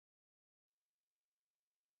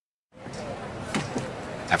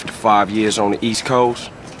After 5 years on the East Coast,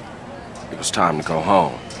 it was time to go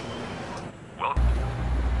home.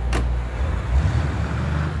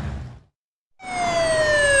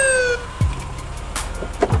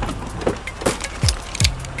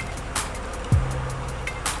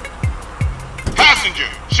 Passenger,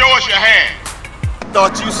 show us your hand.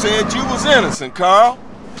 Thought you said you was innocent, Carl.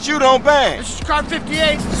 But you don't bang. This is car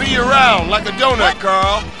 58. See you around like a donut,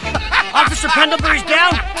 Carl. Officer Pendlebury's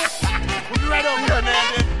down. We'll be right over here,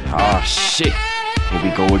 Hernandez. Oh, shit. Here we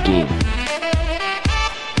go again.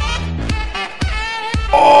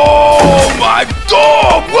 Oh, my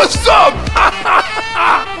dog! What's up?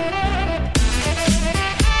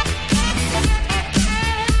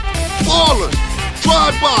 Ballers,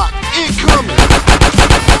 drive-by, incoming.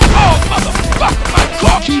 Oh, motherfucker, my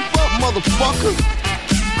car! Keep up, motherfucker.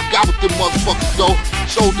 I got with them motherfuckers, though.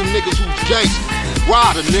 Showed them niggas who's gangsta.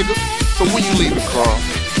 Ride a nigga. So when you leaving, Carl?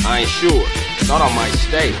 I ain't sure. Thought I might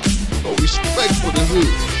stay. Oh, respect for the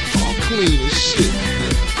hood. All clean as shit.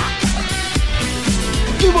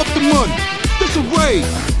 Give up the money. This a raid.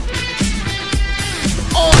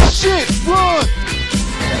 Oh, shit, run.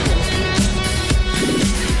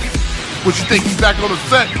 What you think, you back on the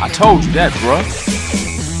set? I told you that, bruh.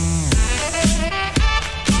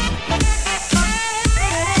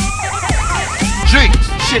 Jinx!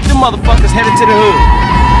 Shit, them motherfuckers headed to the hood.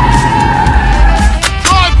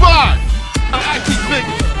 Drive by! I keep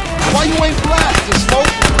bigger. Why you ain't blasting,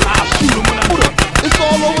 Smoke? I'll shoot him when I put up. It's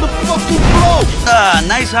all over the fucking floor.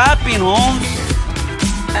 Nice hopping, Holmes.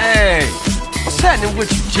 Hey, what's happening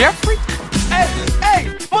with you, Jeffrey?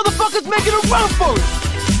 Hey, motherfuckers making a run for it.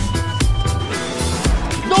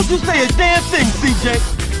 Don't you say a damn thing, CJ.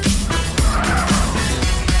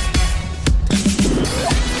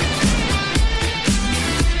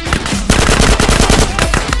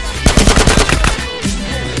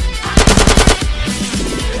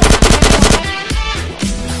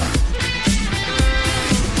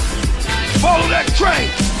 Follow that train!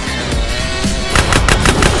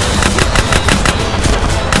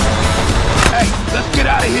 Hey, let's get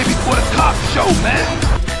out of here before the cops show, man!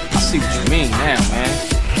 I see what you mean now, man.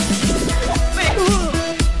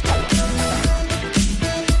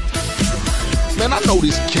 Man, I know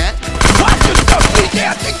this cat. Watch yourself, DJ!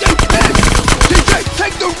 I think they dead! DJ,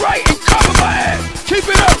 take the right and cover my ass! Keep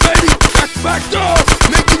it up, baby! That's back door!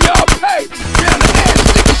 Making y'all pay! Down the ass,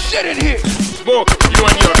 stick the shit in here! Smoke, you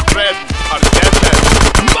and your friend are the best.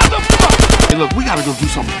 Motherfucker! Hey, look, we gotta go do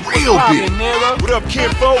something real big. What up,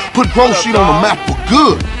 kinfolk? Put Grove Street on the map for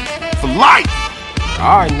good. For life.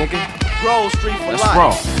 Alright, nigga. Grove Street for Let's life.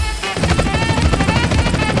 roll.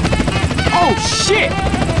 Oh, shit!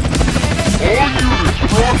 All units,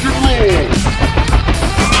 rock and roll.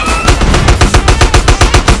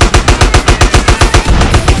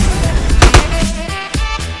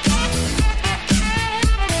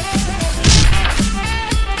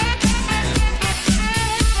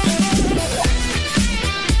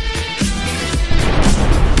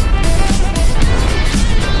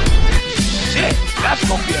 Shit! That's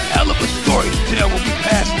gonna be a hell of a story to tell when we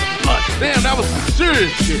pass the blunt. Damn, that was some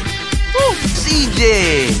serious shit. Woo, CJ,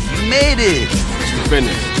 you made it. It's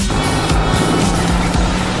finished.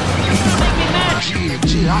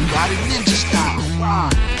 Yeah, I got it ninja style.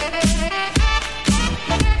 Right.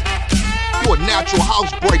 You a natural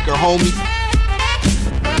housebreaker, homie.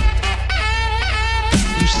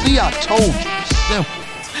 You see, I told you. It's simple.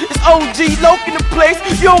 It's OG Loke in the place.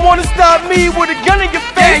 You don't want to stop me with a gun in your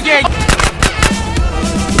face. Yeah.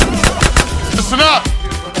 Listen up!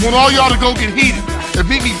 I want all y'all to go get heated and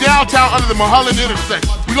meet me downtown under the Mulholland intersection.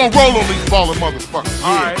 We gonna roll on these baller motherfuckers.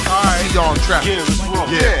 All right. See y'all in traffic. Yeah, let's roll.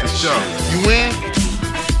 Yeah, for sure. You in?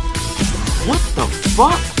 What the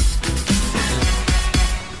fuck?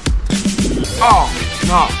 Oh,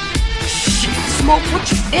 no. Shit, Smoke, what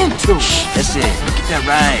you into? That's it. Get that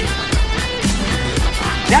right.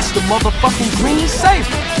 That's the motherfucking green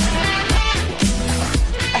saber.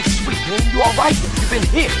 Hey, sweet man, you alright? You been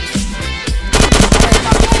hit.